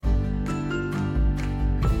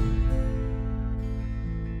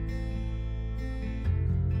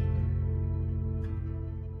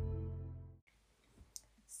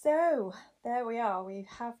So there we are. We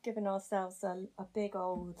have given ourselves a big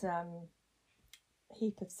old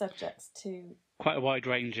heap of subjects to quite a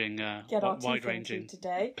wide-ranging, get our teeth into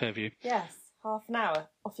today. Purview. Yes, half an hour.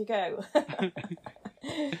 Off you go.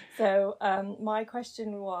 So my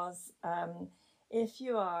question was, if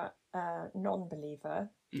you are a non-believer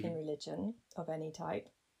in religion of any type,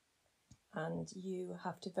 and you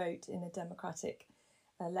have to vote in a democratic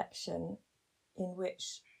election in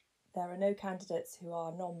which there are no candidates who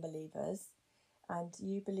are non-believers, and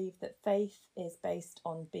you believe that faith is based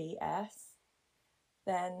on BS,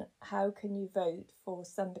 then how can you vote for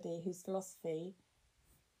somebody whose philosophy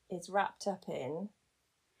is wrapped up in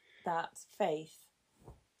that faith?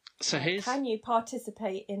 So can you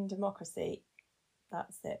participate in democracy?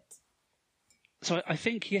 That's it. So I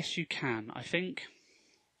think, yes, you can. I think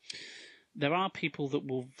there are people that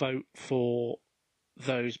will vote for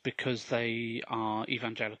those because they are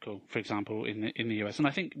evangelical, for example, in the US. And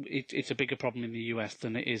I think it's a bigger problem in the US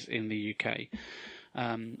than it is in the UK.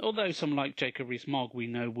 Although someone like Jacob Rees-Mogg, we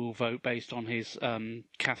know, will vote based on his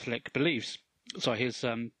Catholic beliefs. So his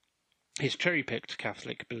cherry-picked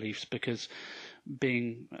Catholic beliefs, because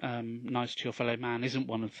being nice to your fellow man isn't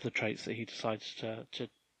one of the traits that he decides to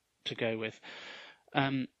go with.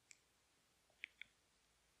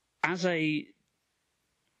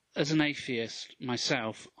 As an atheist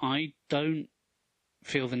myself, I don't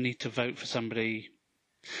feel the need to vote for somebody.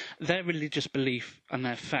 Their religious belief and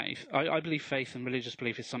their faith, I believe faith and religious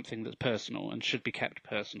belief is something that's personal and should be kept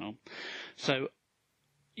personal. So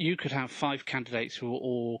you could have 5 candidates who are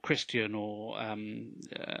all Christian or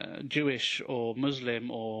Jewish or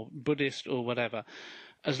Muslim or Buddhist or whatever,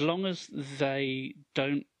 as long as they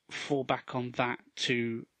don't fall back on that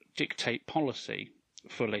to dictate policy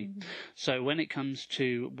fully. Mm-hmm. So when it comes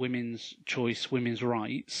to women's choice, women's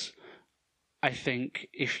rights, I think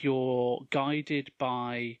if you're guided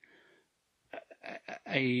by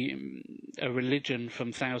a religion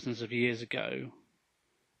from thousands of years ago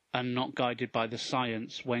and not guided by the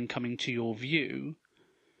science when coming to your view,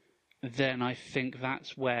 then I think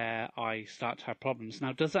that's where I start to have problems.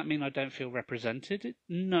 Now, does that mean I don't feel represented?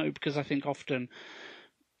 No, because I think often,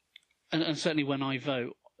 and certainly when I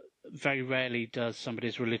vote, very rarely does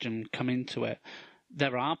somebody's religion come into it.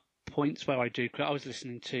 There are points where I do. I was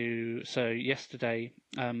listening to, so yesterday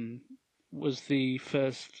was the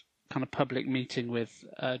first kind of public meeting with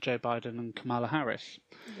Joe Biden and Kamala Harris.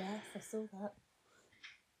 Yes, I saw that.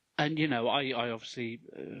 And, you know, I obviously,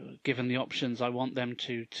 given the options, I want them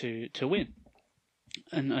to win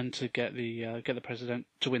and to get the president,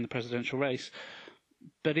 to win the presidential race.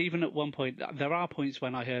 But even at one point, there are points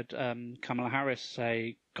when I heard Kamala Harris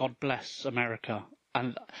say, "God bless America,"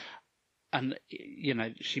 and you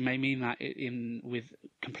know, she may mean that with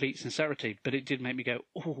complete sincerity, but it did make me go,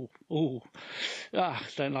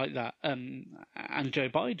 don't like that. And Joe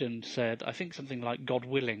Biden said, I think something like "God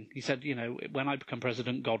willing." He said, you know, when I become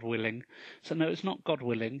president, God willing. So no, it's not God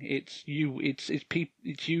willing. It's you. It's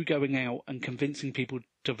you going out and convincing people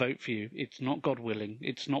to vote for you. It's not God willing.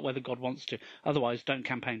 It's not whether God wants to. Otherwise, don't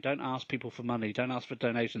campaign. Don't ask people for money. Don't ask for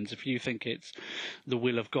donations. If you think it's the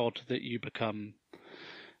will of God that you become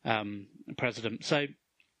president. So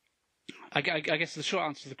I guess the short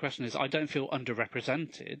answer to the question is I don't feel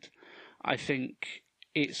underrepresented. I think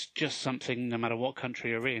it's just something, no matter what country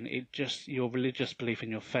you're in, your religious belief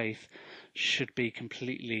and your faith should be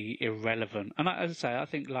completely irrelevant. And as I say, I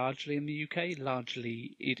think largely in the UK,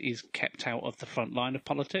 it is kept out of the front line of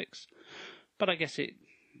politics. But I guess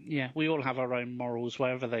we all have our own morals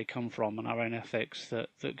wherever they come from and our own ethics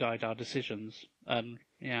that guide our decisions.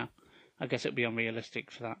 I guess it would be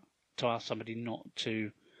unrealistic for that to ask somebody not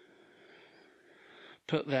to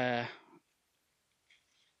put their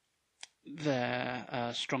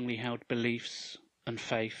strongly held beliefs and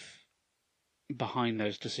faith behind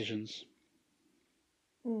those decisions.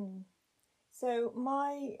 So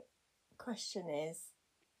my question is,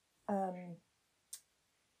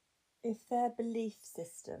 if their belief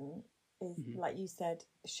system is, like you said,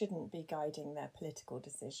 shouldn't be guiding their political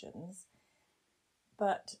decisions,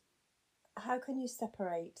 but how can you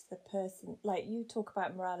separate the person, like you talk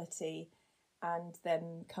about morality and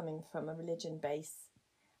them coming from a religion base,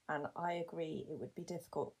 and I agree it would be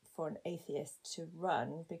difficult for an atheist to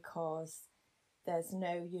run because there's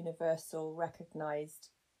no universal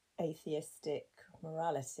recognised atheistic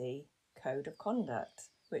morality code of conduct,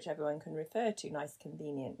 which everyone can refer to nice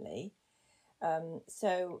conveniently.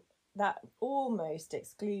 So that almost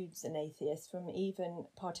excludes an atheist from even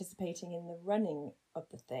participating in the running of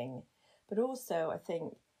the thing. But also, I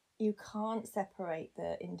think you can't separate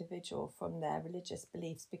the individual from their religious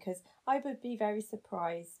beliefs, because I would be very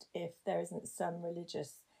surprised if there isn't some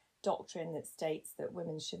religious doctrine that states that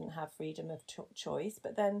women shouldn't have freedom of choice,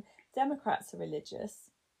 but then Democrats are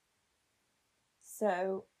religious.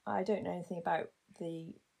 So I don't know anything about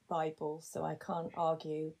the Bible, so I can't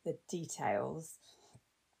argue the details.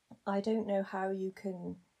 I don't know how you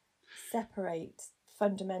can separate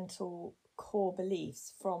fundamental core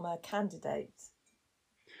beliefs from a candidate.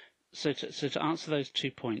 So to answer those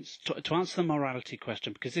 2 points, to answer the morality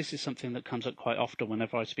question, because this is something that comes up quite often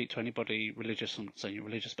whenever I speak to anybody religious. I'm not saying you're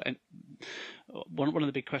religious, but one of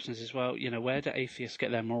the big questions is, well, where do atheists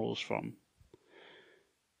get their morals from?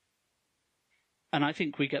 And I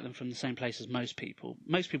think we get them from the same place as most people.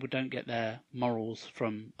 Most people don't get their morals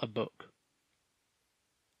from a book.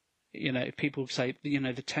 If people say,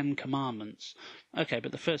 the 10 Commandments, okay,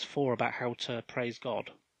 but the first 4 about how to praise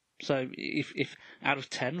God. So if out of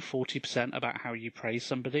 10, 40% about how you praise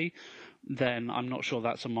somebody, then I'm not sure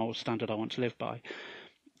that's a moral standard I want to live by.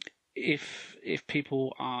 If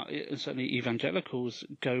people are, certainly evangelicals,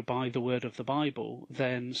 go by the word of the Bible,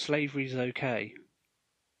 then slavery is okay.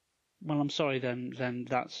 Well, I'm sorry, then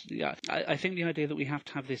that's, yeah. I think the idea that we have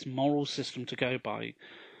to have this moral system to go by,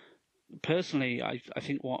 personally, I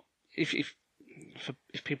think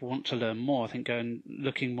if people want to learn more, I think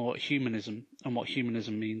looking more at humanism and what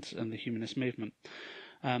humanism means and the humanist movement.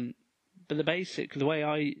 But the way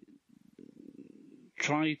I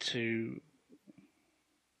try to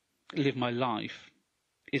live my life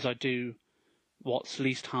is I do what's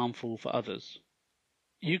least harmful for others.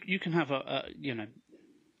 You can have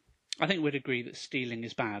I think we'd agree that stealing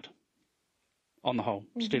is bad. On the whole,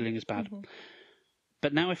 stealing is bad. Mm-hmm.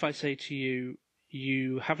 But now if I say to you,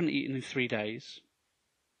 you haven't eaten in 3 days,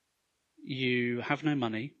 you have no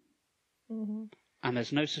money, and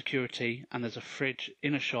there's no security, and there's a fridge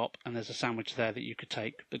in a shop, and there's a sandwich there that you could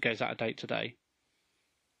take that goes out of date today,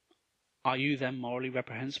 are you then morally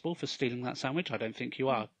reprehensible for stealing that sandwich? I don't think you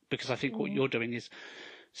are, because I think what you're doing is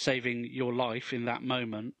saving your life in that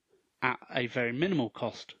moment at a very minimal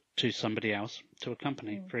cost to somebody else, to a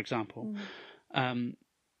company, for example.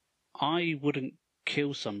 I wouldn't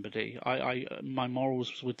kill somebody. My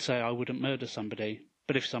morals would say I wouldn't murder somebody.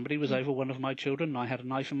 But if somebody was over one of my children and I had a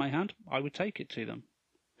knife in my hand, I would take it to them.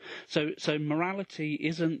 So morality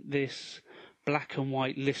isn't this black and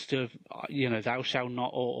white list of, thou shalt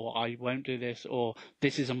not, or I won't do this, or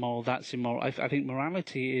this is immoral, that's immoral. I think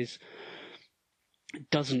morality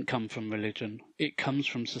doesn't come from religion. It comes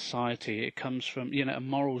from society. It comes from,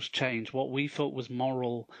 morals change. What we thought was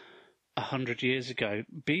moral 100 years ago,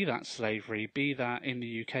 be that slavery, be that in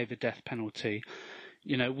the UK the death penalty,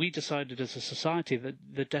 we decided as a society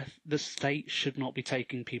that the state should not be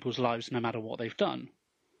taking people's lives no matter what they've done.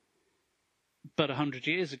 But 100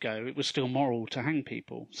 years ago, it was still moral to hang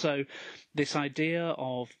people. So this idea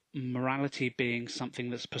of morality being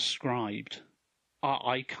something that's prescribed,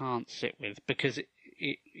 I can't sit with, because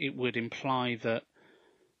it would imply that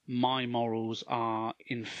my morals are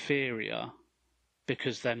inferior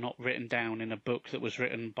because they're not written down in a book that was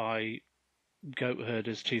written by goat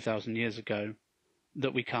herders 2,000 years ago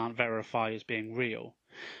that we can't verify as being real.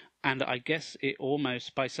 And I guess it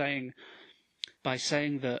almost, by saying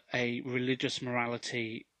that a religious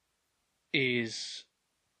morality is,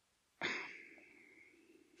 I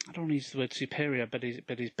don't want to use the word superior, but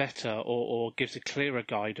is better or gives a clearer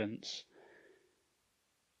guidance,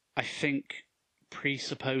 I think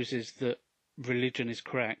presupposes that religion is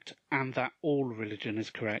correct and that all religion is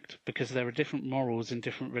correct, because there are different morals in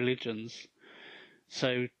different religions.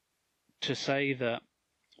 So to say that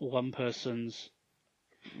one person's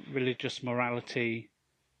religious morality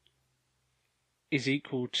is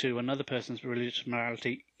equal to another person's religious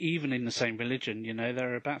morality, even in the same religion,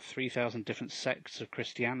 there are about 3,000 different sects of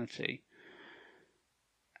Christianity.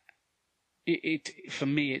 For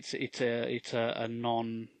me, it's a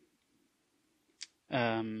non.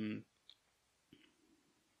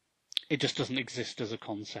 It just doesn't exist as a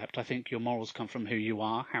concept. I think your morals come from who you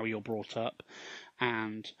are, how you're brought up,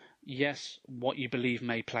 and yes, what you believe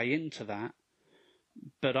may play into that.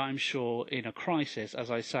 But I'm sure in a crisis,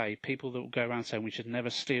 as I say, people that will go around saying we should never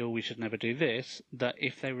steal, we should never do this, that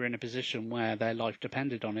if they were in a position where their life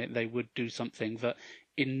depended on it, they would do something that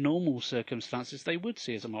in normal circumstances they would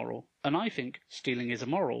see as immoral. And I think stealing is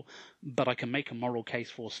immoral, but I can make a moral case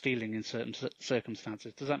for stealing in certain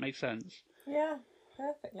circumstances. Does that make sense? Yeah,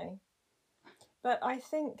 perfectly. But I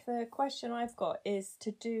think the question I've got is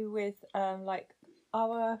to do with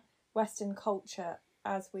our Western culture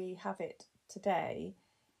as we have it today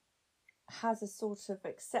has a sort of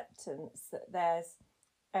acceptance that there's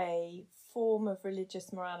a form of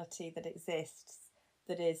religious morality that exists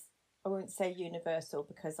that is I won't say universal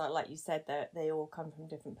because, like you said, they all come from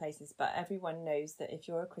different places. But everyone knows that if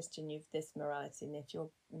you're a Christian, you've this morality, and if you're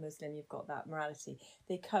Muslim, you've got that morality.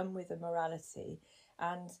 They come with a morality,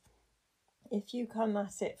 and if you come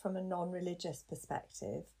at it from a non-religious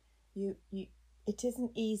perspective, it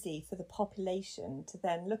isn't easy for the population to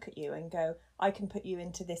then look at you and go, I can put you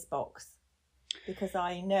into this box, because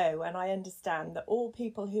I know and I understand that all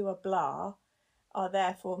people who are blah are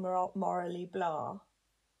therefore morally blah.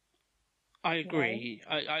 I agree.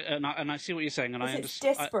 You know? I see what you're saying, and I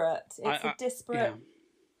understand. It's disparate. It's a disparate.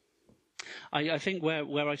 Yeah. I think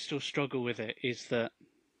where I still struggle with it is that,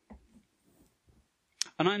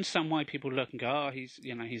 and I understand why people look and go, oh, he's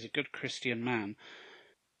a good Christian man.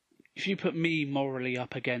 If you put me morally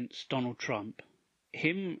up against Donald Trump,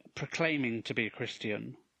 him proclaiming to be a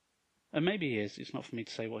Christian, and maybe he is, it's not for me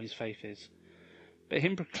to say what his faith is, but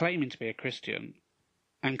him proclaiming to be a Christian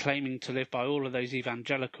and claiming to live by all of those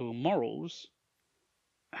evangelical morals,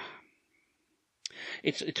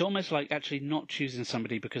 it's almost like actually not choosing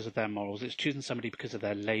somebody because of their morals. It's choosing somebody because of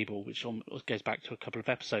their label, which almost goes back to a couple of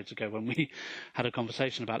episodes ago when we had a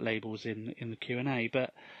conversation about labels in the Q&A.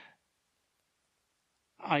 But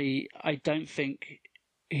I don't think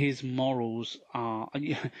his morals are.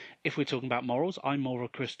 If we're talking about morals, I'm more a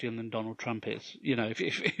Christian than Donald Trump is.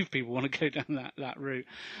 If people want to go down that route,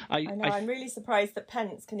 I know. I'm really surprised that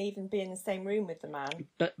Pence can even be in the same room with the man.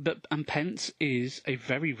 But Pence is a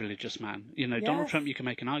very religious man. Yes. Donald Trump, you can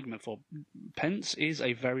make an argument for. Pence is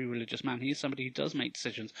a very religious man. He is somebody who does make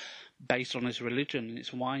decisions based on his religion.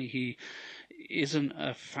 It's why he isn't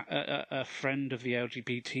a friend of the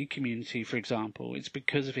LGBT community, for example. It's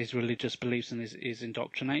because of his religious beliefs and his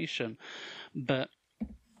indoctrination. But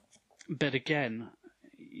again,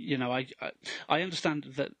 I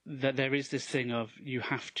understand that there is this thing of you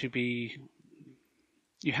have to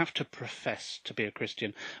profess to be a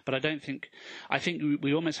Christian, but I think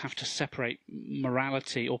we almost have to separate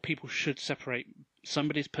morality, or people should separate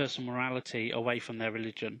somebody's personal morality away from their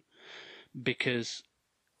religion, because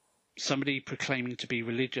somebody proclaiming to be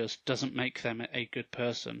religious doesn't make them a good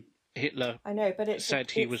person. Hitler said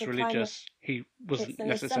he was religious. He wasn't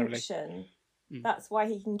necessarily. Assumption. That's why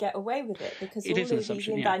he can get away with it, because all of these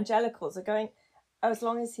evangelicals are going, as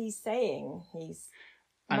long as he's saying he's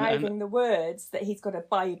mouthing the words that he's got a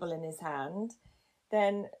Bible in his hand,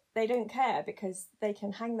 then they don't care, because they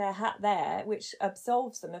can hang their hat there, which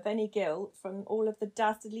absolves them of any guilt from all of the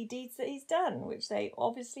dastardly deeds that he's done, which they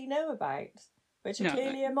obviously know about, which are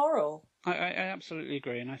clearly immoral. I absolutely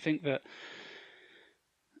agree, and I think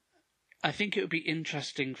it would be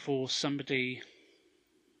interesting for somebody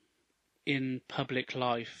in public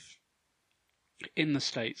life in the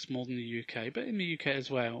States, more than the UK, but in the UK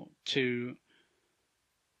as well, to,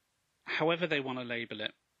 however they want to label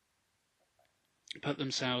it, put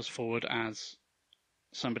themselves forward as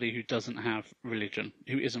somebody who doesn't have religion,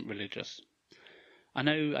 who isn't religious.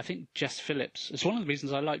 I think Jess Phillips, it's one of the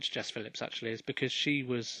reasons I liked Jess Phillips actually, is because she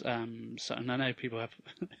was, and I know people have,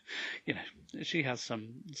 she has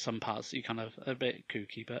some parts that you kind of a bit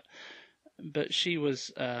kooky, but she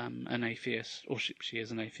was an atheist, or she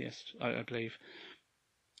is an atheist, I believe.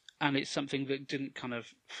 And it's something that didn't kind of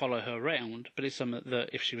follow her around, but it's something that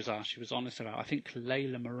if she was asked, she was honest about. I think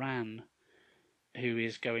Layla Moran, who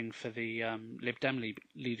is going for the Lib Dem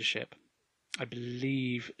leadership, I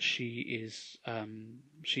believe she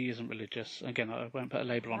isn't religious. Again, I won't put a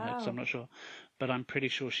label on her because I'm not sure, but I'm pretty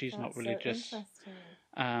sure she's not religious. So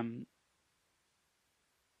interesting.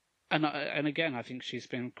 And again, I think she's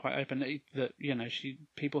been quite open that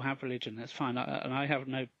people have religion. That's fine, and I have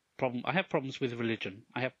no problem. I have problems with religion.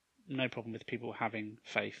 I have no problem with people having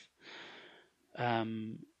faith. But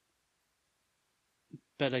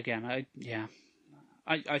again,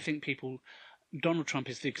 I think Donald Trump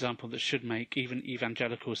is the example that should make even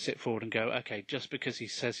evangelicals sit forward and go, okay, just because he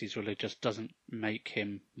says he's religious doesn't make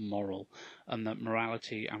him moral. And that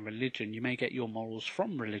morality and religion, you may get your morals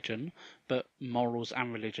from religion, but morals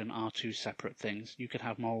and religion are two separate things. You could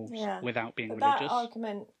have morals without being religious. That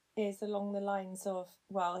argument is along the lines of,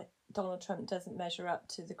 well, Donald Trump doesn't measure up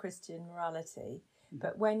to the Christian morality.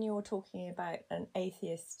 But when you're talking about an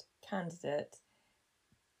atheist candidate,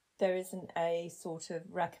 there isn't a sort of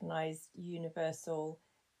recognised universal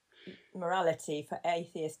morality for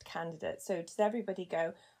atheist candidates. So does everybody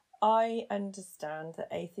go, I understand that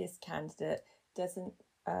atheist candidate doesn't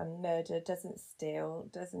murder, doesn't steal,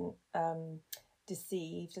 doesn't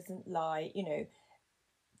deceive, doesn't lie,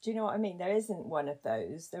 do you know what I mean? There isn't one of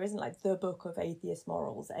those. There isn't like the book of atheist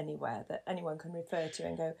morals anywhere that anyone can refer to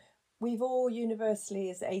and go, we've all universally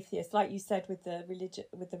as atheists, like you said with the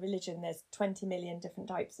religion, there's 20 million different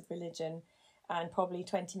types of religion, and probably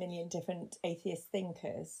 20 million different atheist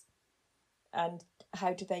thinkers. And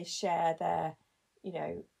how do they share their,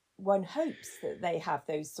 one hopes that they have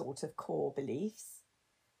those sort of core beliefs.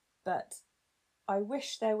 But I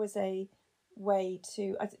wish there was a way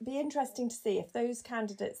to, it'd be interesting to see if those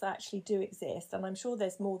candidates actually do exist. And I'm sure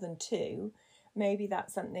there's more than two. Maybe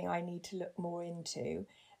that's something I need to look more into,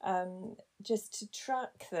 just to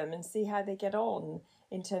track them and see how they get on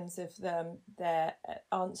in terms of their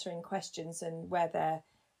answering questions and where their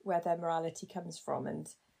morality comes from and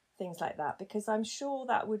things like that, because I'm sure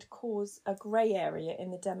that would cause a grey area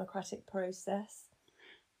in the democratic process.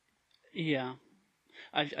 Yeah,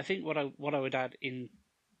 I think what I would add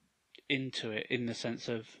into it, in the sense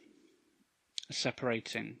of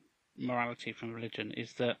separating morality from religion,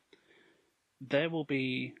 is that there will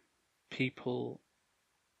be people,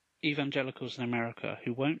 evangelicals in America,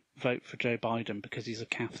 who won't vote for Joe Biden because he's a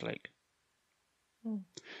Catholic.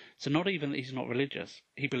 So not even that he's not religious.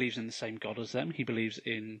 He believes in the same God as them. He believes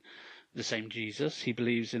in the same Jesus. He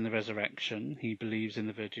believes in the resurrection. He believes in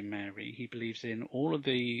the Virgin Mary. He believes in all of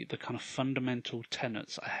the kind of fundamental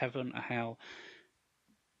tenets, a heaven, a hell.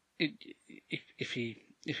 If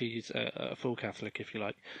he's a full Catholic, if you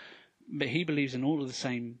like. But he believes in all of the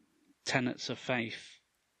same tenets of faith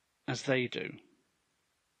as they do.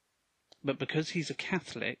 But because he's a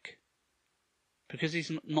Catholic, because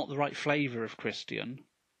he's not the right flavour of Christian,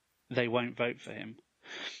 they won't vote for him,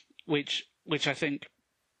 which I think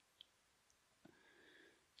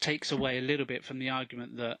takes away a little bit from the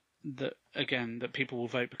argument that people will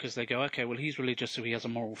vote because they go, okay, well, he's religious, so he has a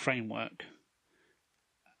moral framework.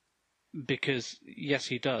 Because yes,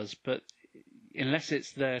 he does, but unless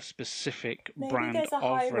it's their specific brand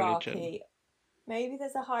of religion. Maybe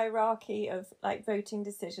there's a hierarchy of like voting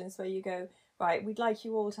decisions where you go, right, we'd like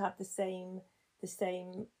you all to have the same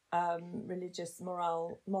religious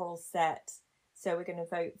moral set, so we're going to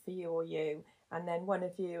vote for you or you, and then one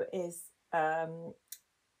of you is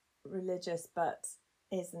religious but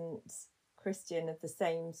isn't Christian of the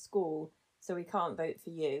same school, so we can't vote for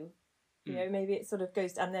you. Maybe it sort of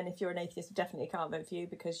goes, and then if you're an atheist, we definitely can't vote for you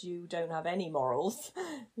because you don't have any morals.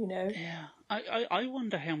 Yeah, I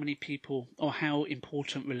wonder how many people, or how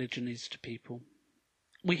important religion is to people.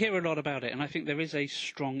 We hear a lot about it, and I think there is a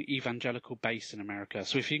strong evangelical base in America.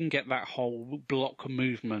 So if you can get that whole block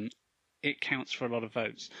movement, it counts for a lot of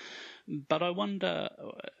votes. But I wonder,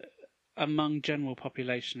 among general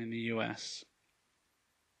population in the US,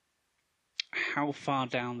 how far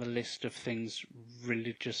down the list of things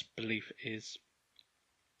religious belief is.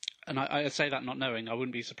 And I say that not knowing. I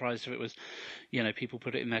wouldn't be surprised if it was, people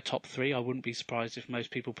put it in their top 3. I wouldn't be surprised if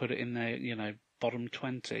most people put it in their, bottom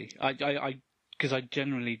 20. Because I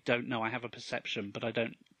generally don't know. I have a perception, but I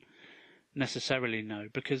don't necessarily know.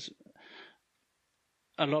 Because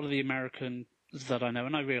a lot of the Americans that I know,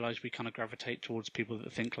 and I realise we kind of gravitate towards people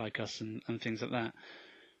that think like us and things like that.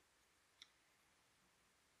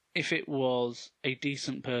 If it was a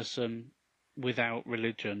decent person without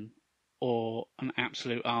religion, or an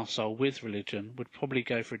absolute arsehole with religion, would probably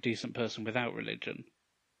go for a decent person without religion.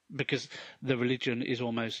 Because the religion is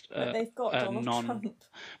almost they've got Donald Trump.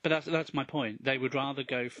 But that's my point. They would rather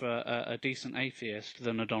go for a decent atheist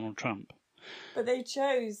than a Donald Trump. But they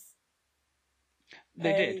chose.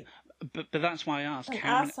 They did. But that's why I ask. An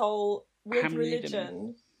asshole with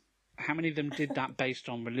religion. How many of them did that based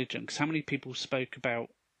on religion? Because how many people spoke about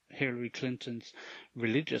Hillary Clinton's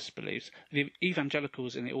religious beliefs? The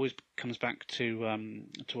evangelicals, and it always comes back to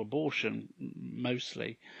abortion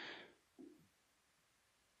mostly.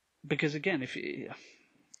 Because again, if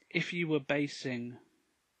you were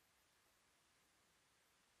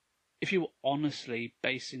honestly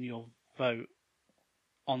basing your vote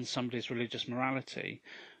on somebody's religious morality,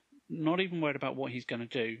 not even worried about what he's going to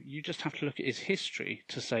do, you just have to look at his history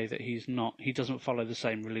to say that he doesn't follow the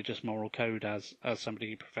same religious moral code as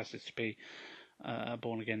somebody who professes to be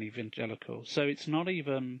born again evangelical. So it's not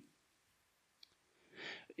even.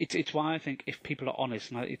 It's why I think if people are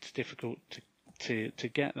honest, and it's difficult to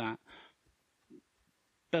get that.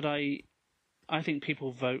 But I think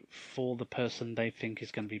people vote for the person they think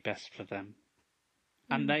is going to be best for them.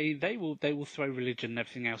 And they will throw religion and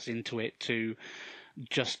everything else into it to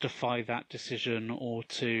justify that decision, or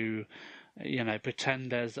to pretend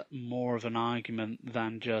there's more of an argument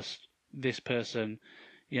than just this person.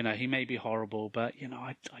 He may be horrible, but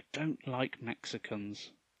I don't like Mexicans.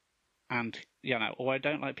 And, or I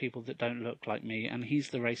don't like people that don't look like me, and he's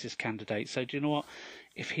the racist candidate. So do you know what?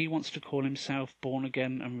 If he wants to call himself born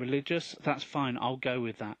again and religious, that's fine. I'll go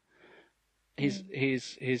with that. His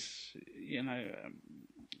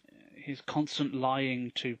constant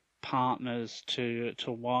lying to partners, to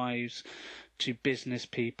wives, to business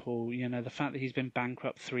people. You know, the fact that he's been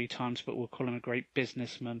bankrupt 3 times, but we'll call him a great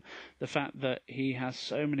businessman. The fact that he has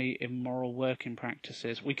so many immoral working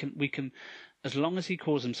practices. We can, as long as he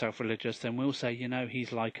calls himself religious, then we'll say, you know,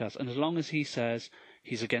 he's like us. And as long as he says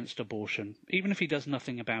he's against abortion, even if he does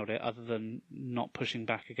nothing about it other than not pushing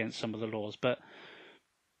back against some of the laws. But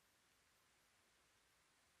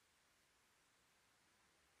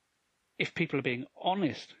if people are being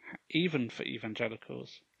honest, even for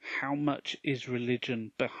evangelicals, how much is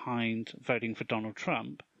religion behind voting for Donald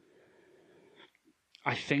Trump?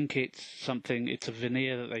 I think it's a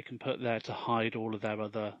veneer that they can put there to hide all of their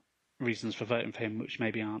other reasons for voting for him, which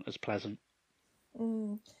maybe aren't as pleasant.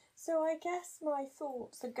 So I guess my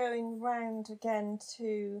thoughts are going round again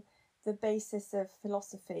to the basis of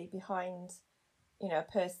philosophy behind, you know,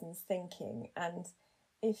 a person's thinking. And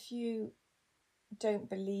if you don't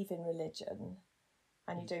believe in religion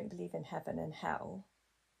and you don't believe in heaven and hell,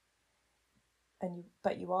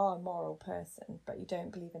 but you are a moral person, but you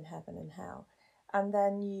don't believe in heaven and hell, and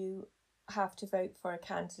then you have to vote for a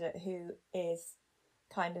candidate who is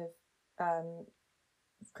kind of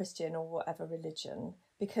Christian or whatever religion,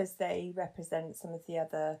 because they represent some of the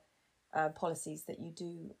other policies that you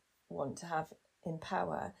do want to have in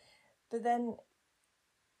power. But then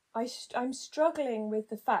I'm struggling with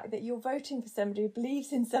the fact that you're voting for somebody who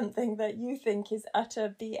believes in something that you think is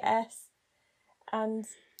utter BS. And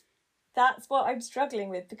that's what I'm struggling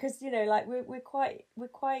with, because, you know, like we're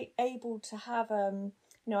quite able to have, you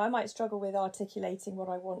know, I might struggle with articulating what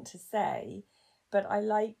I want to say, but I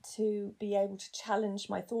like to be able to challenge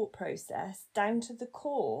my thought process down to the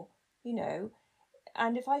core, you know.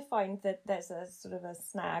 And if I find that there's a sort of a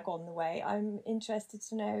snag on the way, I'm interested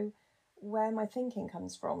to know where my thinking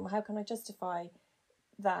comes from. How can I justify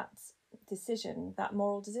that decision, that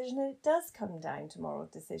moral decision? And it does come down to moral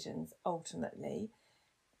decisions ultimately.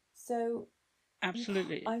 So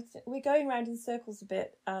absolutely, we're going round in circles a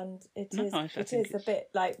bit, and it is a bit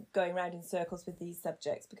like going round in circles with these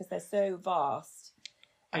subjects because they're so vast.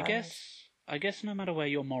 I guess no matter where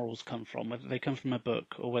your morals come from, whether they come from a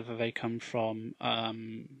book or whether they come from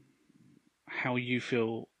how you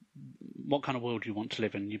feel, what kind of world you want to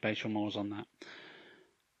live in, you base your morals on that.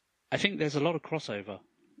 I think there's a lot of crossover,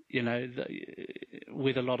 you know,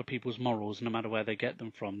 with a lot of people's morals, no matter where they get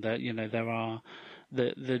them from. There, you know, there are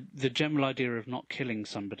the general idea of not killing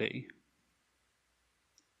somebody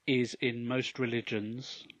is in most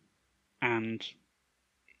religions and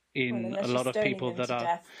in a lot of people that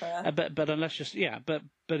are, but unless just but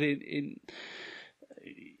in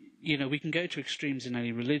you know, we can go to extremes in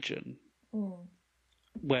any religion.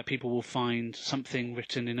 Where people will find something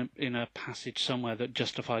written in a passage somewhere that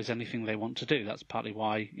justifies anything they want to do. That's partly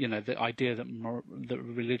why, you know, the idea that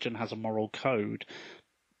religion has a moral code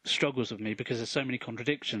struggles with me, because there's so many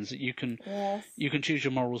contradictions that you can choose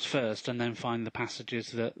your morals first and then find the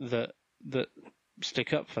passages that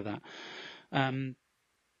stick up for that.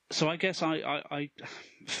 So I guess I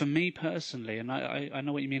for me personally, and I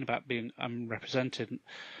know what you mean about being unrepresented,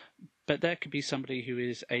 but there could be somebody who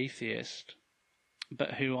is atheist,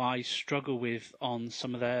 but who I struggle with on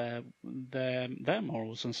some of their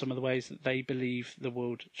morals and some of the ways that they believe the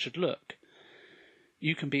world should look.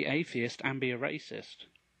 You can be atheist and be a racist.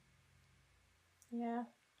 Yeah.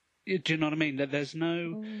 Do you know what I mean? There's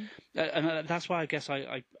no, and that's why I guess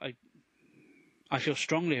I feel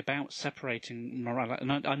strongly about separating morality.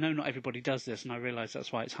 And I know not everybody does this, and I realise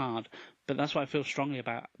that's why it's hard. But that's why I feel strongly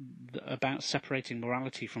about separating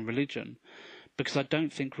morality from religion. Because I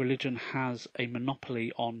don't think religion has a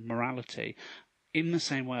monopoly on morality. In the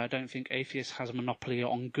same way, I don't think atheists has a monopoly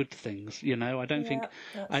on good things. You know, I don't think.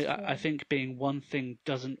 I think being one thing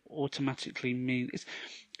doesn't automatically mean it's.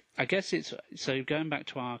 I guess it's so. Going back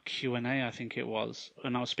to our Q&A, I think it was,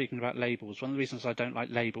 and I was speaking about labels. One of the reasons I don't like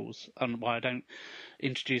labels and why I don't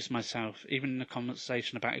introduce myself, even in a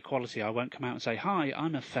conversation about equality, I won't come out and say, "Hi,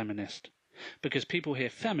 I'm a feminist." Because people hear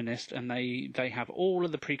feminist and they have all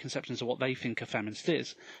of the preconceptions of what they think a feminist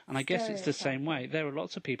is. And I guess it's the same way. There are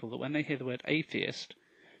lots of people that when they hear the word atheist,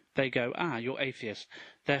 they go, you're atheist,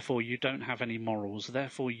 therefore you don't have any morals,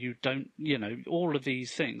 therefore you don't, you know, all of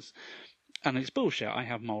these things. And it's bullshit. I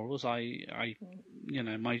have morals. I you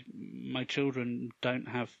know, my children don't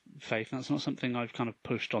have faith. That's not something I've kind of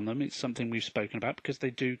pushed on them. It's something we've spoken about because they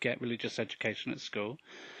do get religious education at school.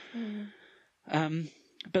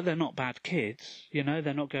 But they're not bad kids, you know.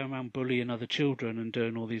 They're not going around bullying other children and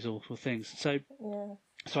doing all these awful things. So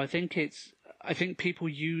I think people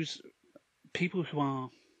who are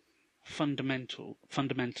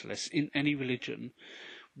fundamentalists in any religion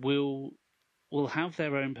will will have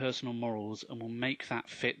their own personal morals and will make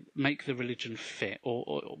the religion fit,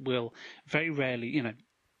 or will very rarely,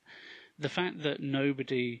 the fact that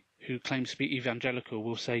nobody who claims to be evangelical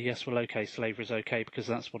will say, yes, well, okay, slavery is okay because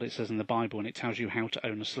that's what it says in the Bible, and it tells you how to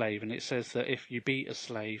own a slave, and it says that if you beat a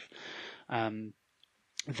slave,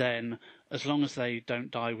 then as long as they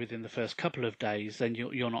don't die within the first couple of days, then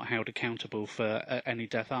you're not held accountable for any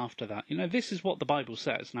death after that. This is what the Bible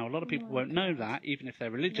says. Now, a lot of people won't know that, even if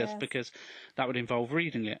they're religious, because that would involve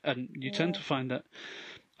reading it. And you tend to find that,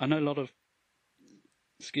 I know a lot of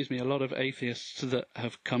atheists that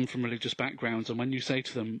have come from religious backgrounds, and when you say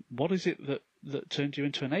to them, what is it that turned you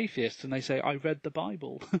into an atheist? And they say, I read the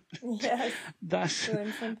Bible. Yes. That's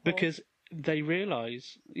because they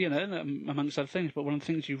realise, amongst other things, but one of the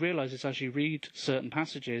things you realise is as you read certain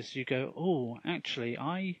passages, you go, oh, actually,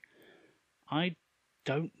 I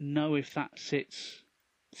don't know if that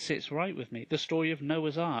sits right with me. The story of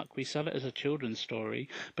Noah's Ark, we sell it as a children's story,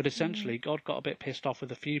 but essentially God got a bit pissed off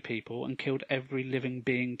with a few people and killed every living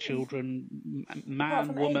being, children,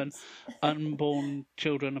 man, woman, unborn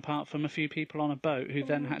children, apart from a few people on a boat who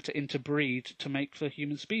then had to interbreed to make the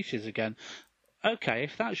human species again. Okay,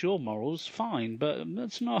 if that's your morals, fine, but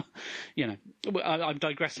that's not, I'm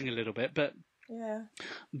digressing a little bit, but yeah.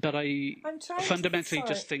 But I fundamentally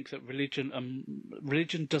just think that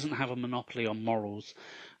religion doesn't have a monopoly on morals.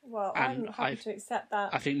 Well, I'm happy to accept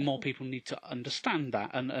that. I think more people need to understand that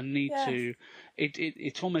and need to.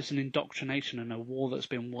 It's almost an indoctrination and a war that's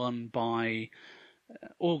been won by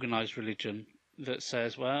organised religion that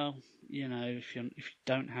says, well, if you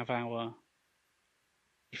don't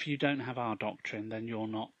have our doctrine, then you're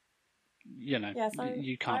not. You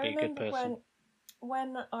can't be a good person.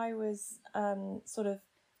 When I was sort of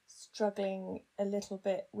struggling a little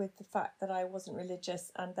bit with the fact that I wasn't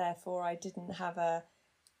religious and therefore I didn't have a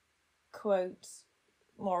quote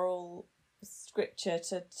moral scripture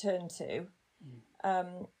to turn to,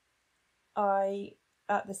 I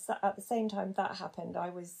at the same time that happened,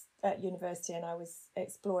 I was at university and I was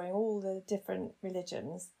exploring all the different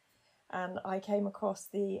religions, and I came across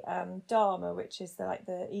the Dharma, which is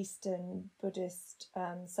the Eastern Buddhist,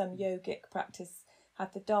 some yogic practice.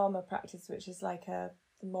 Had the Dharma practice, which is like the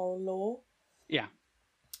moral law. Yeah.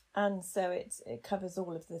 And so it covers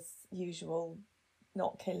all of this usual,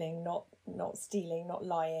 not killing, not stealing, not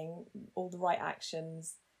lying, all the right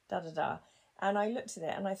actions, And I looked at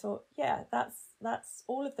it and I thought, yeah, that's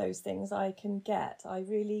all of those things I can get. I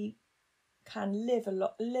really can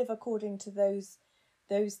live according to those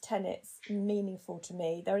tenets, meaningful to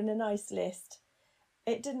me. They're in a nice list.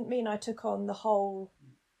 It didn't mean I took on the whole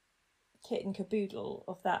kit and caboodle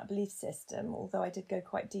of that belief system, although I did go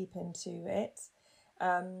quite deep into it.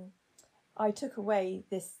 I took away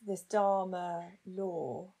this Dharma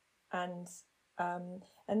law, and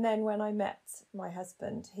then when I met my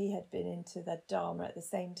husband, he had been into the Dharma at the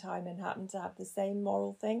same time and happened to have the same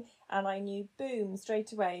moral thing, and I knew, boom,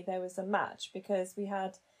 straight away there was a match, because we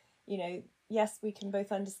had, yes, we can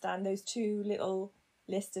both understand those two little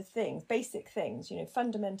list of things, basic things,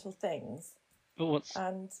 fundamental things. But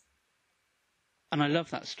and I love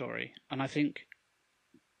that story, and I think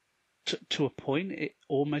to a point it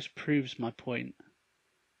almost proves my point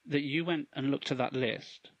that you went and looked at that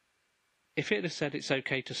list. If it had said it's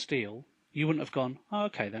okay to steal, you wouldn't have gone, oh,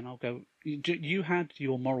 okay, then I'll go. You had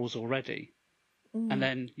your morals already, and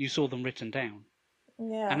then you saw them written down.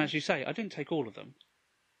 Yeah. And as you say, I didn't take all of them.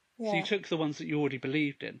 Yeah. So you took the ones that you already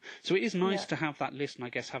believed in. So it is nice to have that list and I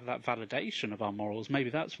guess have that validation of our morals. Maybe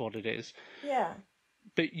that's what it is. Yeah.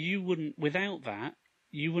 But you wouldn't, without that,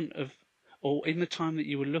 you wouldn't have, or in the time that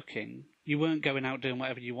you were looking, you weren't going out doing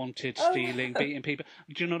whatever you wanted, stealing, beating people.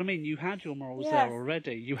 Do you know what I mean? You had your morals there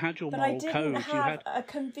already. You had your moral code. But I didn't have a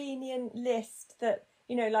convenient list that,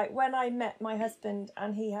 like when I met my husband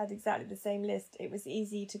and he had exactly the same list, it was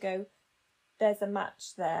easy to go, there's a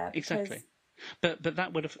match there. Exactly. But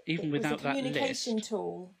that would have, even without that list, communication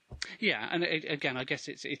tool. Yeah, and again, I guess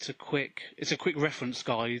it's a quick reference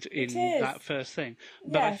guide in that first thing.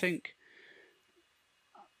 But I think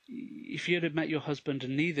if you'd have met your husband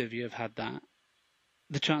and neither of you have had that,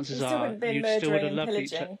 the chances are you still would have loved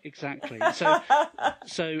each other. Exactly.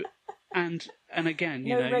 So and again,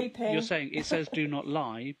 you're saying it says do not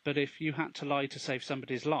lie, but if you had to lie to save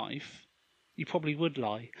somebody's life, you probably would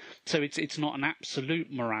lie. So it's not an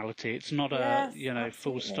absolute morality. It's not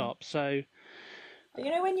full stop. So, but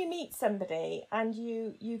when you meet somebody and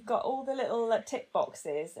you've got all the little tick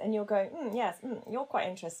boxes and you're going, yes, you're quite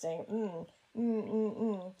interesting.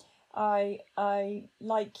 I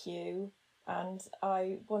like you and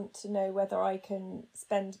I want to know whether I can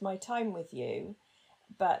spend my time with you,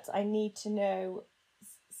 but I need to know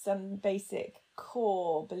some basic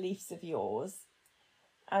core beliefs of yours,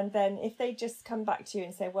 and then if they just come back to you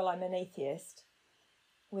and say, well, I'm an atheist,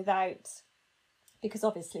 because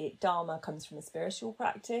obviously Dharma comes from a spiritual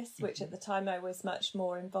practice, which at the time I was much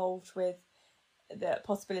more involved with the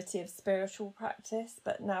possibility of spiritual practice,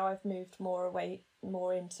 but now I've moved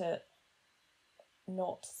more into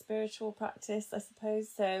not spiritual practice, I suppose.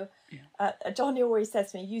 So Johnny always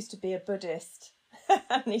says to me, used to be a Buddhist.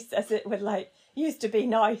 And he says it with like, used to be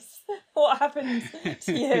nice. What happened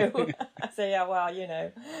to you? I say, yeah,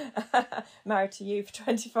 well, married to you for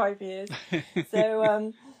 25 years.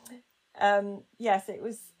 So yes, it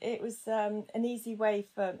was an easy way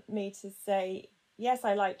for me to say, yes,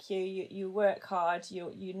 I like you. You work hard.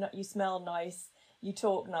 You smell nice. You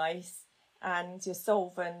talk nice, and you're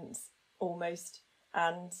solvent almost.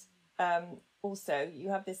 And also,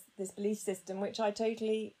 you have this belief system which I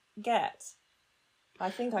totally get. I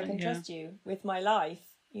think I can trust you with my life,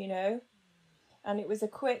 And it was a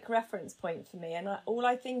quick reference point for me. And all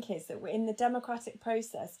I think is that we're in the democratic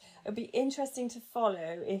process. It'll be interesting to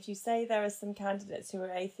follow. If you say there are some candidates who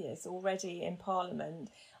are atheists already in Parliament,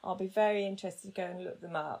 I'll be very interested to go and look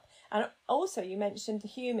them up. And also, you mentioned the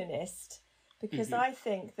humanist, because I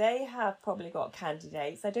think they have probably got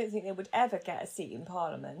candidates. I don't think they would ever get a seat in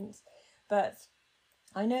Parliament, but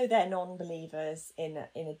I know they're non-believers in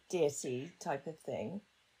a deity type of thing,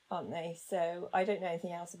 aren't they? So I don't know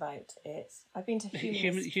anything else about it. I've been to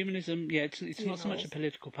humanism. Yeah, it's not so much a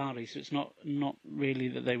political party, so it's not really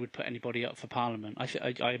that they would put anybody up for Parliament.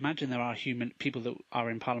 I imagine there are people that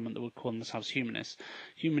are in Parliament that would call themselves humanists.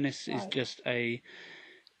 Humanists is just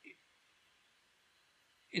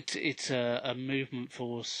it's a movement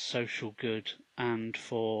for social good and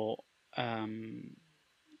for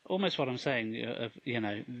almost what I'm saying,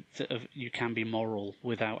 you can be moral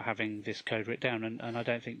without having this code written down, and I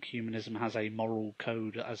don't think humanism has a moral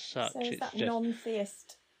code as such. So is that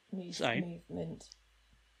non-theist movement?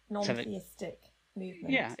 Non-theistic movement?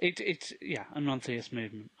 Yeah, it's a non-theist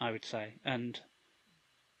movement, I would say. And,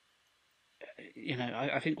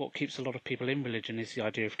 I think what keeps a lot of people in religion is the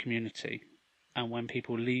idea of community. And when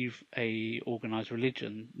people leave a organised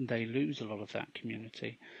religion, they lose a lot of that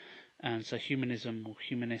community. And so humanism or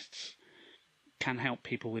humanists can help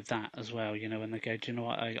people with that as well, when they go, do you know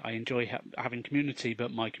what, I enjoy having community,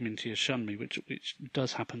 but my community has shunned me, which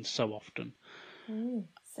does happen so often.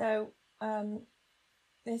 So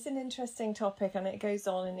it's an interesting topic, and it goes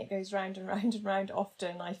on and it goes round and round and round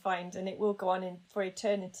often, I find, and it will go on for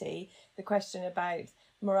eternity, the question about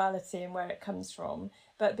morality and where it comes from.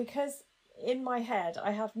 But because in my head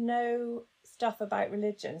I have no stuff about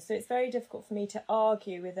religion, so it's very difficult for me to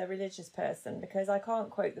argue with a religious person because I can't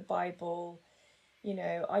quote the Bible.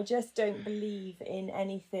 I just don't believe in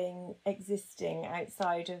anything existing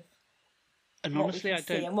outside of what we can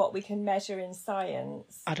see and what we can measure in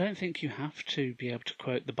science. I don't think you have to be able to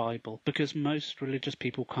quote the Bible, because most religious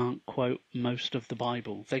people can't quote most of the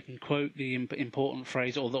Bible. They can quote the important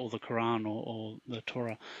phrase, or the Quran or the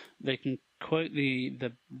Torah. They can quote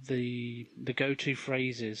the go-to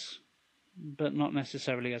phrases, but not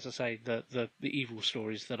necessarily, as I say, the evil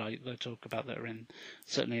stories that I talk about that are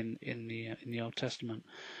certainly in the Old Testament.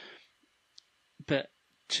 But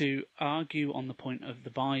to argue on the point of the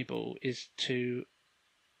Bible is to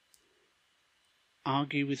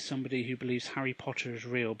argue with somebody who believes Harry Potter is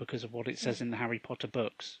real because of what it says in the Harry Potter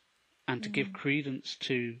books, and to give credence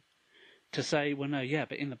to say, well, no, yeah,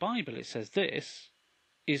 but in the Bible it says this,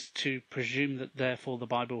 is to presume that therefore the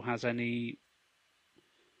Bible has any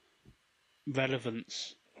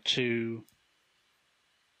relevance to,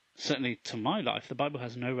 certainly to my life. The Bible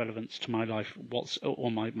has no relevance to my life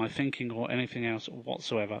or my thinking or anything else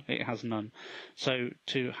whatsoever. It has none. So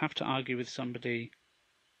to have to argue with somebody,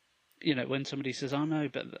 when somebody says, oh no,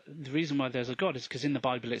 but the reason why there's a God is because in the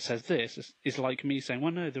Bible it says this, is like me saying,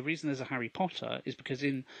 well no, the reason there's a Harry Potter is because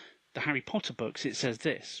in the Harry Potter books it says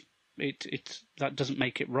this. That doesn't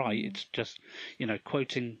make it right. It's just,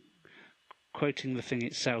 quoting the thing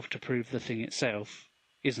itself to prove the thing itself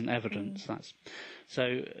isn't evidence.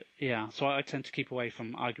 So I tend to keep away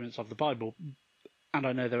from arguments of the Bible, and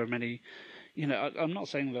I know there are many. I'm not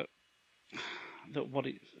saying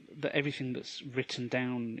that everything that's written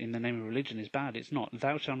down in the name of religion is bad. It's not.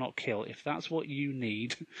 Thou shalt not kill. If that's what you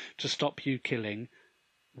need to stop you killing,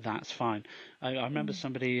 that's fine. I remember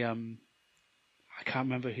somebody. I can't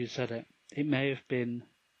remember who said it. It may have been.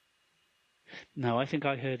 No, I think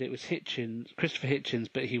I heard it was Christopher Hitchens,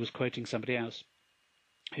 but he was quoting somebody else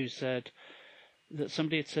who said that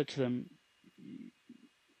somebody had said to them,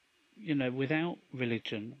 without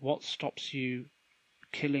religion, what stops you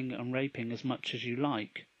killing and raping as much as you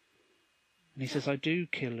like? And he says, I do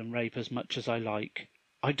kill and rape as much as I like.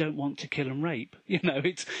 I don't want to kill and rape.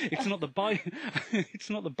 It's not the it's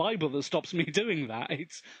not the Bible that stops me doing that.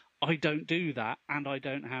 It's I don't do that, and I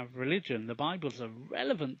don't have religion. The Bible's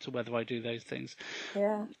irrelevant to whether I do those things.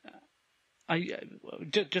 Yeah.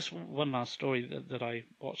 Just one last story that I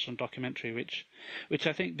watched on documentary, which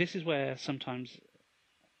I think this is where sometimes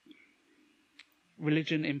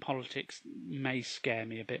religion in politics may scare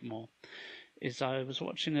me a bit more. Is I was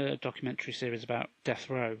watching a documentary series about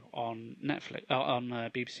death row on Netflix, on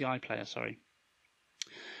BBC iPlayer, sorry.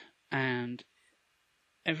 And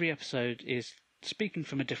every episode is speaking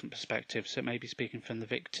from a different perspective. So it may be speaking from the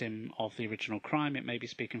victim of the original crime. It may be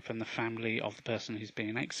speaking from the family of the person who's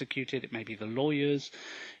being executed. It may be the lawyers.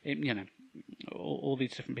 All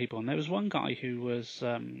these different people. And there was one guy who was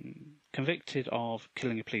convicted of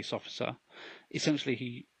killing a police officer. Essentially,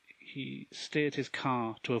 he steered his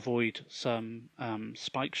car to avoid some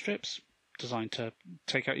spike strips designed to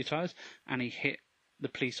take out your tyres, and he hit the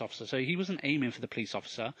police officer. So he wasn't aiming for the police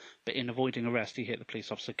officer, but in avoiding arrest, he hit the police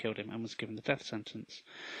officer, killed him, and was given the death sentence.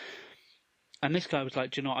 And this guy was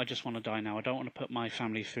like, do you know what? I just want to die now. I don't want to put my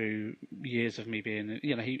family through years of me being...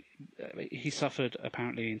 he suffered,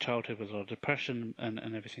 apparently, in childhood with a lot of depression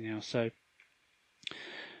and everything else. So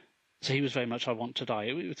he was very much, I want to die.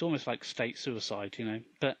 It was almost like state suicide,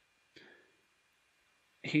 But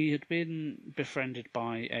he had been befriended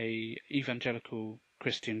by a evangelical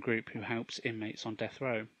Christian group who helps inmates on death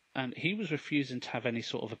row, and he was refusing to have any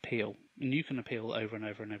sort of appeal. And you can appeal over and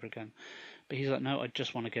over and over again, but he's like, no, I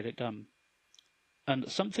just want to get it done.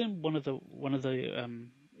 And something one of the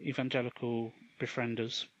evangelical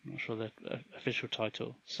befrienders, I'm not sure the official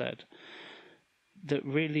title, said that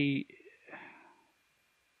really,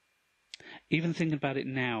 even thinking about it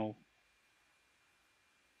now,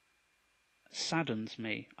 saddens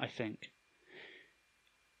me, I think,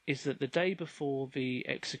 is that the day before the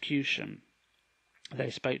execution, they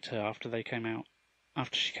spoke to her after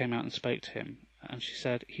she came out and spoke to him, and she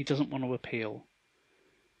said he doesn't want to appeal.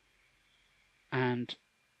 And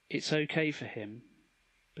it's okay for him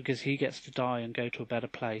because he gets to die and go to a better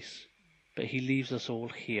place, but he leaves us all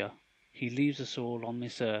here. He leaves us all on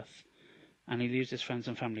this earth, and he leaves his friends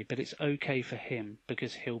and family, but it's okay for him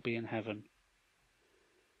because he'll be in heaven.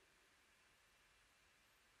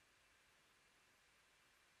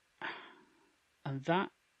 And that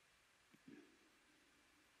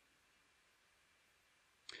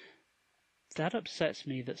upsets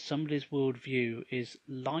me, that somebody's worldview is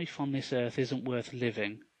life on this earth isn't worth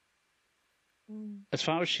living. As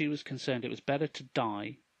far as she was concerned, it was better to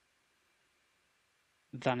die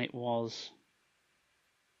than it was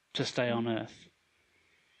to stay on earth.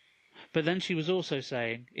 But then she was also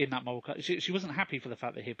saying, in that moral code, she wasn't happy for the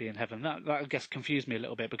fact that he'd be in heaven. That I guess confused me a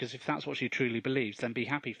little bit, because if that's what she truly believes, then be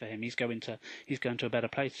happy for him. He's going to a better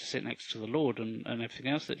place to sit next to the Lord and everything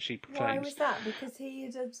else that she proclaims. Why was that? Because he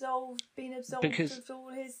had been absolved of all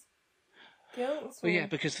his guilt? Well, yeah,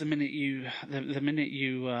 because the minute you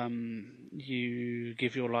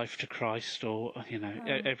give your life to Christ, or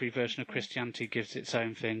every version of Christianity gives its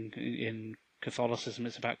own thing. In Catholicism,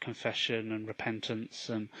 it's about confession and repentance,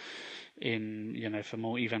 and for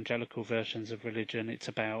more evangelical versions of religion, it's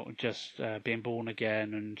about just being born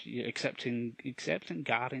again and accepting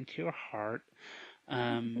God into your heart.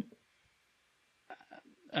 And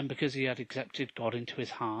because he had accepted God into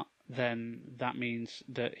his heart, then that means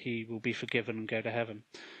that he will be forgiven and go to heaven.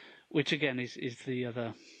 Which again is the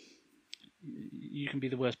other. You can be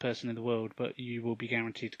the worst person in the world, but you will be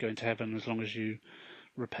guaranteed to go into heaven as long as you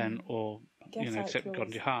repent or accept God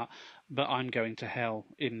in your heart. But I'm going to hell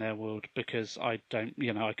in their world because I don't,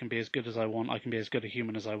 I can be as good as I want, I can be as good a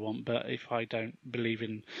human as I want, but if I don't believe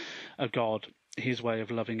in a God, his way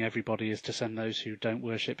of loving everybody is to send those who don't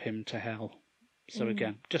worship him to hell. So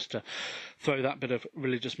again, just to throw that bit of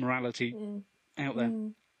religious morality out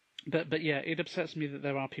there. But yeah, it upsets me that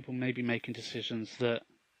there are people maybe making decisions that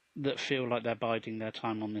feel like they're biding their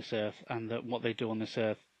time on this earth, and that what they do on this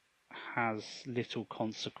earth has little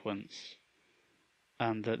consequence,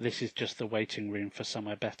 and that this is just the waiting room for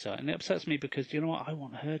somewhere better. And it upsets me because, you know what, I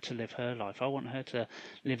want her to live her life. I want her to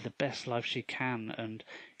live the best life she can and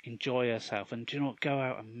enjoy herself. And, do you know what, go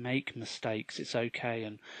out and make mistakes. It's okay.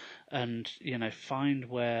 And find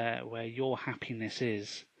where your happiness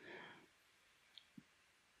is.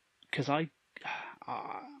 Because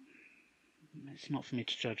it's not for me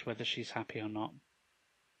to judge whether she's happy or not,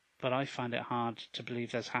 but I find it hard to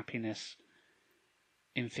believe there's happiness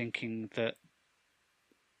in thinking that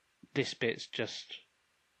this bit's just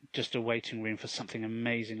a waiting room for something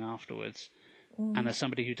amazing afterwards. And as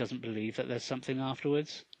somebody who doesn't believe that there's something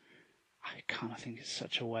afterwards, I kind of think it's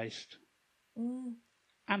such a waste.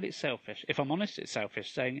 And it's selfish. If I'm honest, it's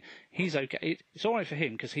selfish, saying he's okay. It's all right for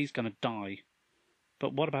him because he's going to die.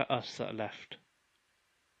 But what about us that are left?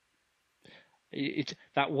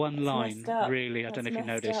 That one line really, I don't know if you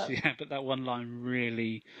noticed, yeah, but that one line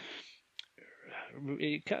really,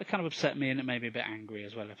 it kind of upset me, and it made me a bit angry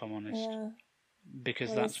as well, if I'm honest. Yeah.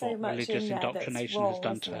 Because that's what religious indoctrination has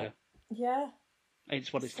done to her. Yeah.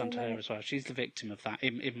 It's what it's done to her as well. She's the victim of that,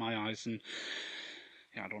 in my eyes. And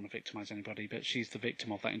yeah, I don't want to victimise anybody, but she's the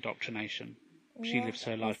victim of that indoctrination. Yeah. She lives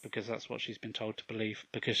her life because that's what she's been told to believe.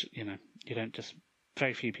 Because, you don't just...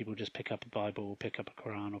 Very few people just pick up a Bible, or pick up a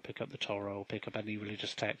Quran, or pick up the Torah, or pick up any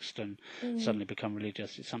religious text and suddenly become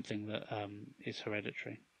religious. It's something that is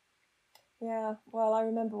hereditary. Yeah, well, I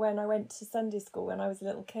remember when I went to Sunday school when I was a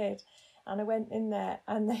little kid, and I went in there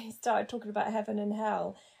and they started talking about heaven and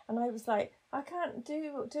hell, and I was like, I can't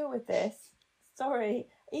deal with this. Sorry.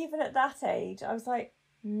 Even at that age, I was like,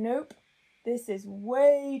 nope, this is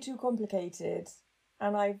way too complicated.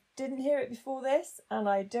 And I didn't hear it before this, and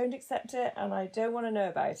I don't accept it, and I don't want to know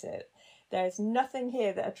about it. There's nothing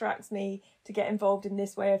here that attracts me to get involved in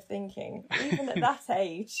this way of thinking. Even at that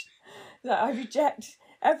age, that I reject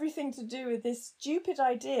everything to do with this stupid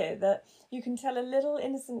idea that you can tell a little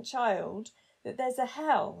innocent child that there's a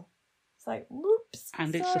hell. It's like, whoops,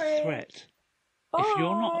 and sorry. It's a threat.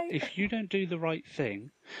 Bye. If you don't do the right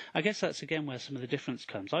thing, I guess that's again where some of the difference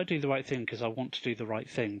comes. I do the right thing because I want to do the right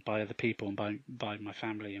thing by other people and by my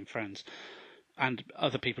family and friends and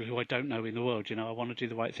other people who I don't know in the world. I want to do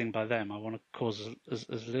the right thing by them. I want to cause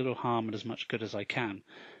as little harm and as much good as I can.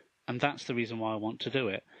 And that's the reason why I want to do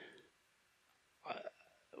it.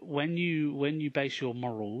 When you base your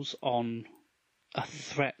morals on a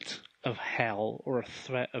threat of hell or a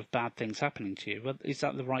threat of bad things happening to you, well, is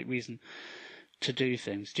that the right reason to do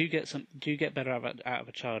things? Do you get better out of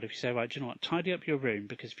a child if you say, right, do you know what, tidy up your room,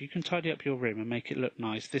 because if you can tidy up your room and make it look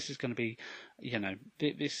nice, this is going to be,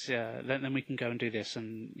 this then we can go and do this,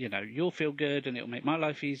 and you'll feel good and it'll make my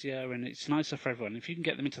life easier and it's nicer for everyone. If you can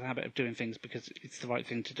get them into the habit of doing things because it's the right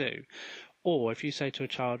thing to do. Or if you say to a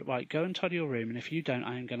child, right, go and tidy your room, and if you don't,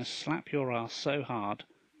 I am going to slap your ass so hard.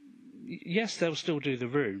 Yes, they'll still do the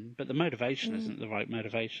room, but the motivation isn't the right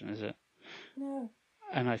motivation, is it? No.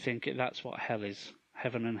 And I think that's what hell is.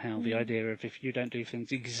 Heaven and hell. The idea of if you don't do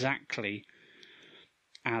things exactly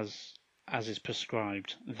as is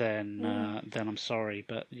prescribed, then I'm sorry,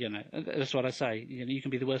 but that's what I say. You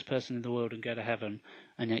can be the worst person in the world and go to heaven,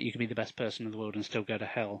 and yet you can be the best person in the world and still go to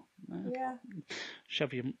hell. Yeah.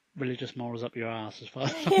 Shove your religious morals up your ass, as far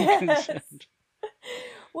as I'm concerned.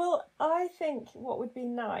 Well, I think what would be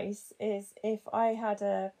nice is if I had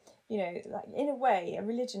like in a way, a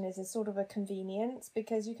religion is a sort of a convenience,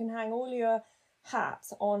 because you can hang all your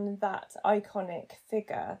hats on that iconic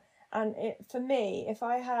figure. And for me, if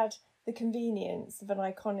I had the convenience of an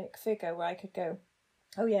iconic figure where I could go,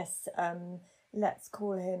 oh yes, let's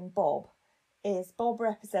call him Bob. Bob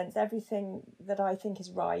represents everything that I think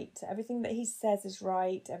is right, everything that he says is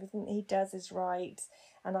right, everything that he does is right,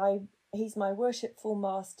 and he's my worshipful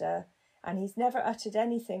master, and he's never uttered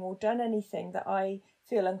anything or done anything that I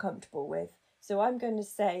feel uncomfortable with. So I'm going to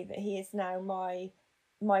say that he is now my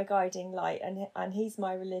guiding light, and he's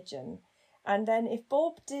my religion. And then if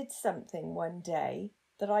Bob did something one day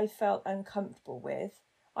that I felt uncomfortable with,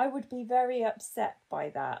 I would be very upset by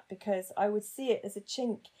that, because I would see it as a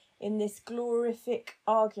chink in this glorific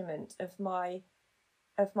argument of my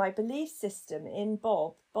belief system in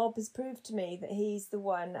Bob. Bob has proved to me that he's the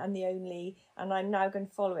one and the only, and I'm now going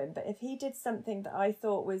to follow him. But if he did something that I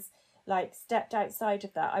thought was like stepped outside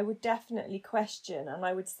of that, I would definitely question, and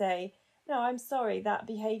I would say, no, I'm sorry, that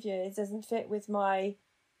behaviour doesn't fit with my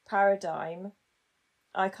paradigm.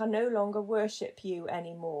 I can no longer worship you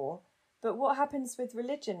anymore. But what happens with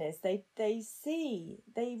religion is they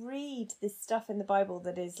read this stuff in the Bible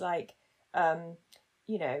that is like,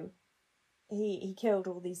 he killed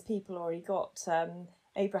all these people, or he got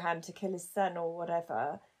Abraham to kill his son or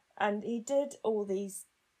whatever. And he did all these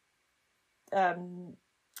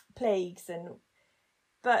plagues,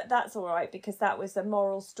 but that's all right, because that was a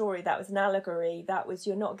moral story, that was an allegory, that was,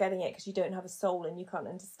 you're not getting it because you don't have a soul and you can't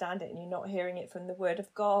understand it, and you're not hearing it from the word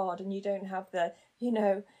of God, and you don't have the, you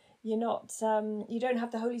don't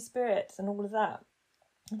have the Holy Spirit and all of that.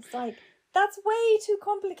 It's like, that's way too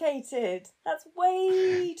complicated. That's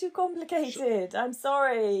way too complicated. I'm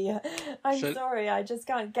sorry. Sorry. I just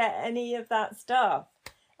can't get any of that stuff.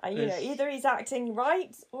 Either he's acting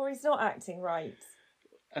right or he's not acting right.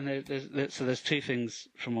 And there's two things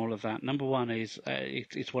from all of that. Number one is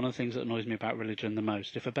it's one of the things that annoys me about religion the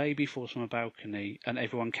most. If a baby falls from a balcony and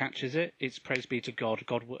everyone catches it, it's praise be to God.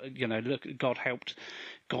 God, look, God helped,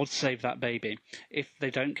 God saved that baby. If they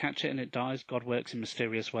don't catch it and it dies, God works in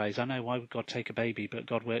mysterious ways. I know, why would God take a baby? But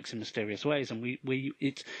God works in mysterious ways, and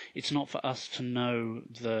it's not for us to know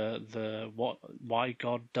why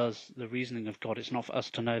God does the reasoning of God. It's not for us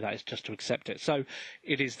to know that. It's just to accept it. So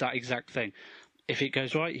it is that exact thing. If it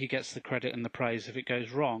goes right, he gets the credit and the praise. If it goes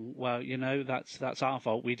wrong, well, that's our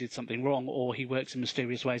fault. We did something wrong, or he works in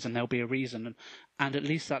mysterious ways, and there'll be a reason. And at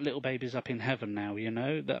least that little baby's up in heaven now.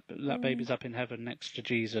 That baby's up in heaven next to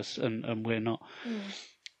Jesus, and we're not.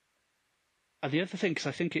 And the other thing, because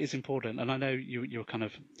I think it is important, and I know you're kind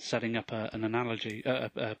of setting up an analogy,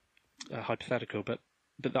 a hypothetical, but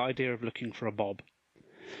the idea of looking for a Bob.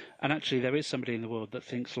 And actually, there is somebody in the world that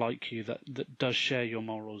thinks like you, that does share your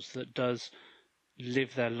morals, that does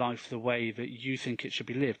live their life the way that you think it should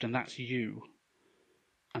be lived, and that's you.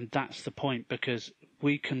 And that's the point, because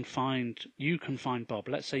you can find Bob.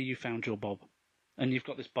 Let's say you found your Bob, and you've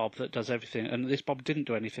got this Bob that does everything, and this Bob didn't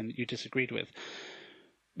do anything that you disagreed with.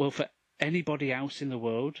 Well, for anybody else in the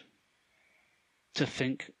world to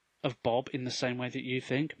think of Bob in the same way that you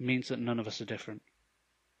think means that none of us are different.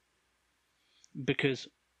 Because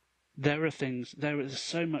there is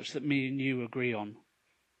so much that me and you agree on,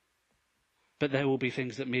 but there will be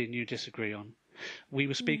things that me and you disagree on. We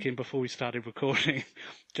were speaking before we started recording,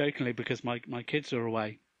 jokingly, because my kids are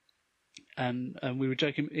away, and we were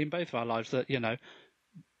joking in both of our lives that,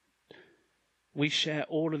 we share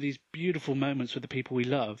all of these beautiful moments with the people we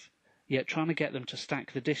love, yet trying to get them to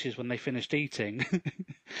stack the dishes when they finished eating,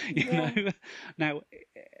 know. Now,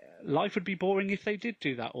 life would be boring if they did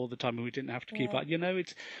do that all the time and we didn't have to keep up.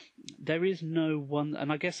 There is no one,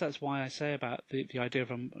 and I guess that's why I say about the idea of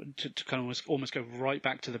to kind of almost go right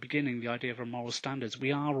back to the beginning, the idea of our moral standards.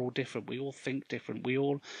 We are all different. We all think different. We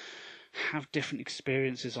all have different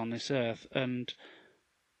experiences on this earth, and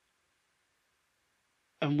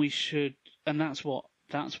we should, and that's what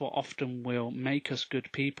often will make us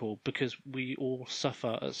good people, because we all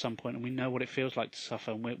suffer at some point, and we know what it feels like to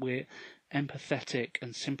suffer, and we're empathetic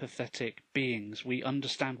and sympathetic beings. We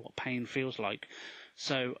understand what pain feels like.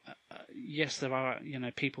 So, yes, there are,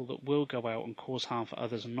 people that will go out and cause harm for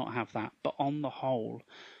others and not have that. But on the whole,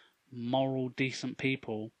 moral, decent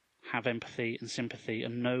people have empathy and sympathy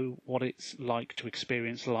and know what it's like to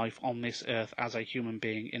experience life on this earth as a human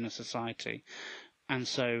being in a society. And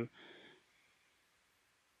so,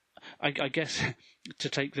 I guess to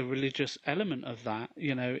take the religious element of that,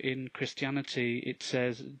 in Christianity it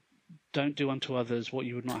says, don't do unto others what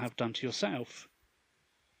you would not have done to yourself.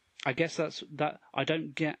 I guess I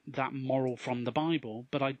don't get that moral from the Bible,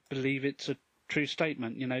 but I believe it's a true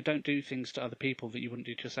statement. Don't do things to other people that you wouldn't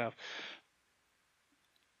do to yourself.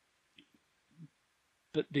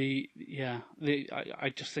 But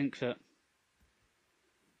I just think that,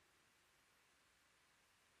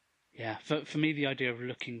 for me, the idea of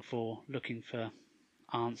looking for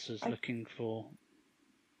answers, looking for...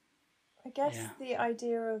 I guess the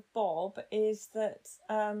idea of Bob is that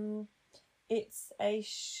it's a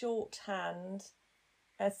shorthand,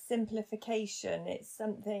 a simplification. It's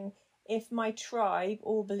something, if my tribe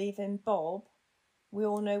all believe in Bob, we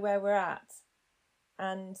all know where we're at.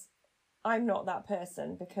 And I'm not that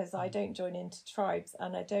person, because I don't join into tribes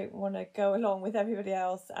and I don't want to go along with everybody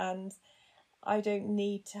else, and I don't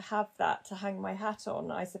need to have that to hang my hat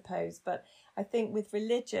on, I suppose. But I think with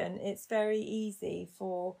religion, it's very easy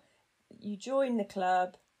for... you join the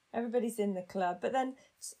club, everybody's in the club, but then,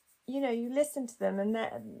 you listen to them and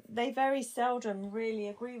they very seldom really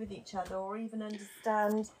agree with each other or even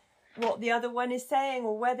understand what the other one is saying,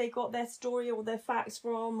 or where they got their story or their facts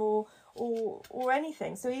from, or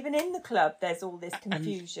anything. So even in the club, there's all this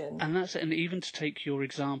confusion. And that's it. And even to take your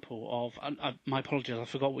example of, my apologies, I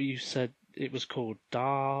forgot what you said it was called.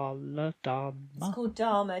 Dharma? It's called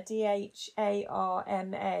Dharma,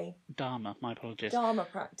 Dharma. Dharma, my apologies. Dharma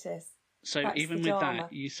practice. So That's even with Dharma.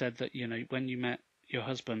 that, you said that, when you met your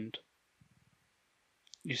husband,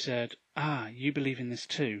 you said, you believe in this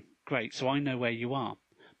too. Great, so I know where you are.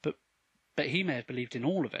 But he may have believed in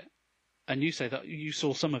all of it. And you say that you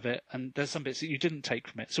saw some of it, and there's some bits that you didn't take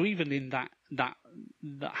from it. So even in that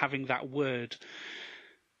having that word,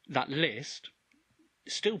 that list,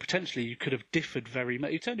 still potentially you could have differed very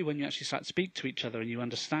much. It's only when you actually start to speak to each other and you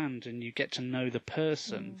understand and you get to know the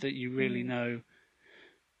person that you really know.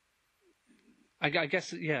 I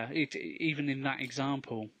guess, even in that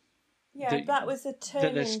example. Yeah, that was a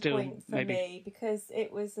turning point for me, because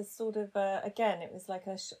it was a sort of, again, it was like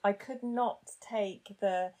I could not take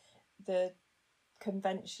the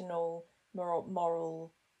conventional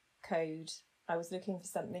moral code. I was looking for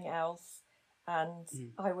something else, and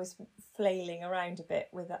I was flailing around a bit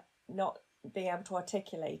with not being able to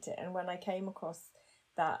articulate it. And when I came across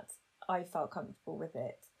that, I felt comfortable with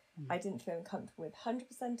it. I didn't feel comfortable with 100%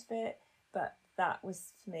 of it, but that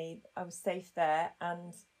was, for me, I was safe there.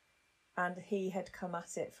 And he had come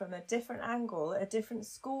at it from a different angle, a different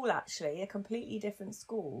school, actually, a completely different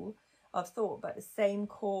school of thought, but the same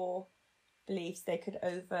core beliefs. They could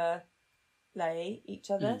overlay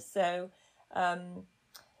each other. So, I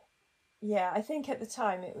think at the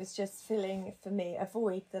time it was just filling, for me, a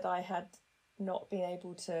void that I had not been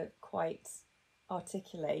able to quite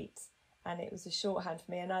articulate. And it was a shorthand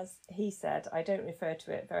for me. And as he said, I don't refer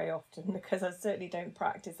to it very often because I certainly don't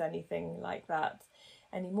practice anything like that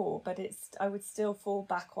anymore. But I would still fall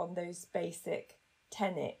back on those basic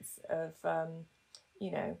tenets of, I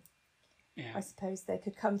suppose they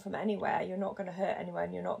could come from anywhere. You're not going to hurt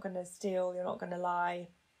anyone. You're not going to steal. You're not going to lie.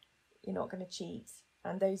 You're not going to cheat.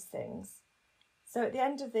 And those things. So at the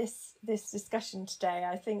end of this discussion today,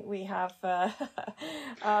 I think we have. So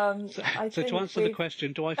to answer the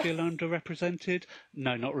question, do I feel underrepresented?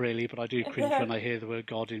 No, not really, but I do cringe when I hear the word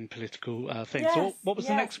God in political things. Yes, so what was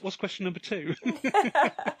the next? What's question number 2?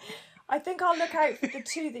 I think I'll look out for the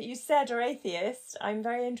 2 that you said are atheist. I'm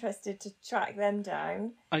very interested to track them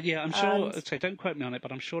down. I'm sure. So don't quote me on it,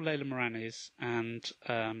 but I'm sure Layla Moran is, and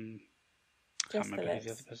I can't remember who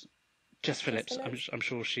the other person. Jess Phillips. I'm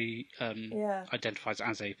sure she identifies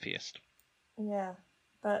as atheist. Yeah,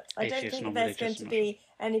 but I don't think there's going to be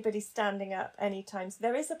anybody standing up anytime. So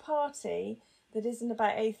there is a party that isn't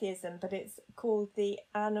about atheism, but it's called the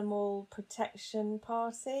Animal Protection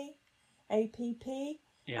Party, APP,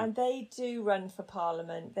 and they do run for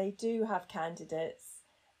Parliament. They do have candidates,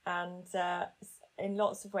 and in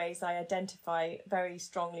lots of ways I identify very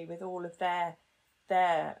strongly with all of their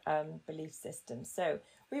belief systems. So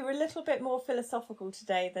we were a little bit more philosophical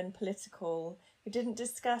today than political. We didn't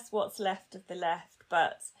discuss what's left of the left,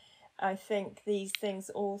 but I think these things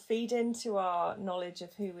all feed into our knowledge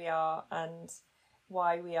of who we are and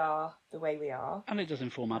why we are the way we are. And it does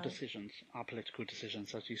inform our decisions, our political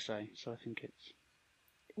decisions, as you say. So I think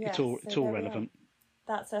it's all relevant.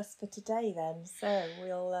 That's us for today then. So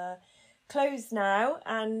we'll close now,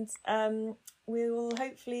 and we will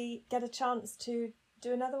hopefully get a chance to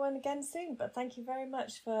do another one again soon. But thank you very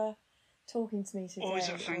much for talking to me today. Always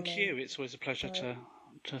thank you. It's always a pleasure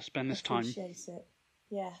to spend this time. Appreciate it.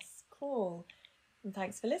 Yes, cool. And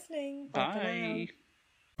thanks for listening. Bye.